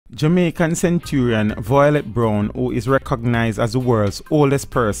Jamaican centurion Violet Brown, who is recognized as the world's oldest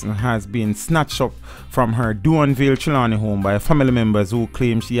person, has been snatched up from her Duanville, Trelawney home by family members who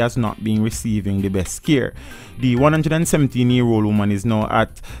claim she has not been receiving the best care. The 117-year-old woman is now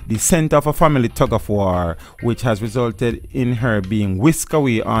at the center of a family tug-of-war, which has resulted in her being whisked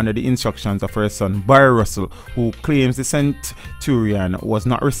away under the instructions of her son Barry Russell, who claims the centurion was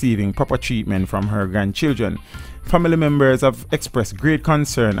not receiving proper treatment from her grandchildren. Family members have expressed great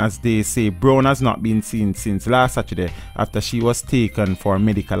concern as they say Brown has not been seen since last Saturday after she was taken for a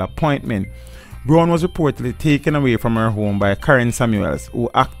medical appointment. Brown was reportedly taken away from her home by Karen Samuels,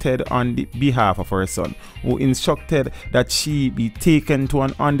 who acted on the behalf of her son, who instructed that she be taken to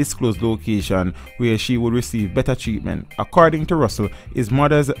an undisclosed location where she would receive better treatment. According to Russell, his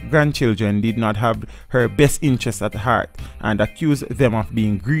mother's grandchildren did not have her best interests at heart and accused them of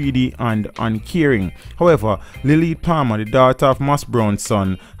being greedy and uncaring. However, Lily Palmer, the daughter of Moss Brown's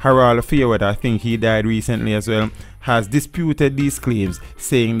son, Harold Fairweather, I think he died recently as well, has disputed these claims,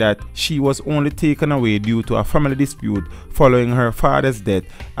 saying that she was only taken away due to a family dispute following her father's death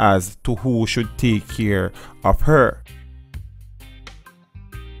as to who should take care of her.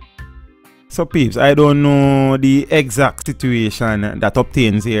 So peeps, I don't know the exact situation that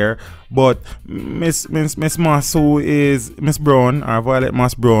obtains here, but Miss Moss, who is Miss Brown, or Violet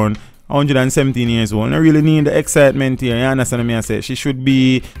Moss Brown, 117 years old, I really need the excitement here. You understand me? I say she should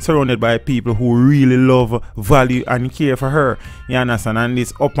be surrounded by people who really love, value and care for her. You understand? And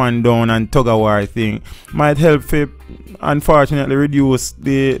this up and down and tug-of-war thing might help to unfortunately reduce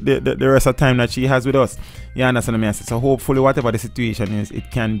the rest of the time that she has with us. You understand me? I say, so hopefully whatever the situation is, it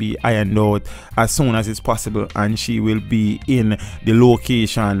can be ironed out as soon as it's possible, and she will be in the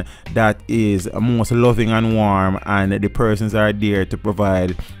location that is most loving and warm, and the persons are there to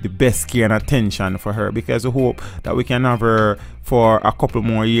provide the best care and attention for her, because we hope that we can have her for a couple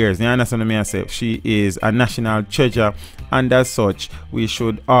more years. You understand me? I say, she is a national treasure, and as such we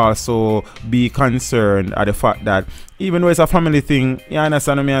should also be concerned at the fact that even though it's a family thing, you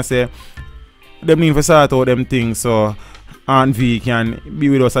understand me? I say, them need to sort out them things so Aunt V can be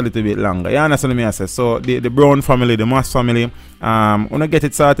with us a little bit longer. You understand me? I say, so the Brown family, the Moss family, wanna get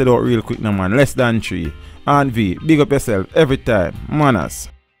it sorted out real quick now, man. Less than 3. Aunt V, big up yourself every time. Manners.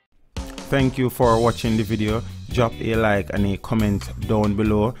 Thank you for watching the video. Drop a like and a comment down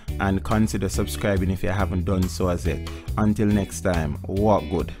below, and consider subscribing if you haven't done so as yet. Until next time, walk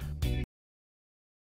good.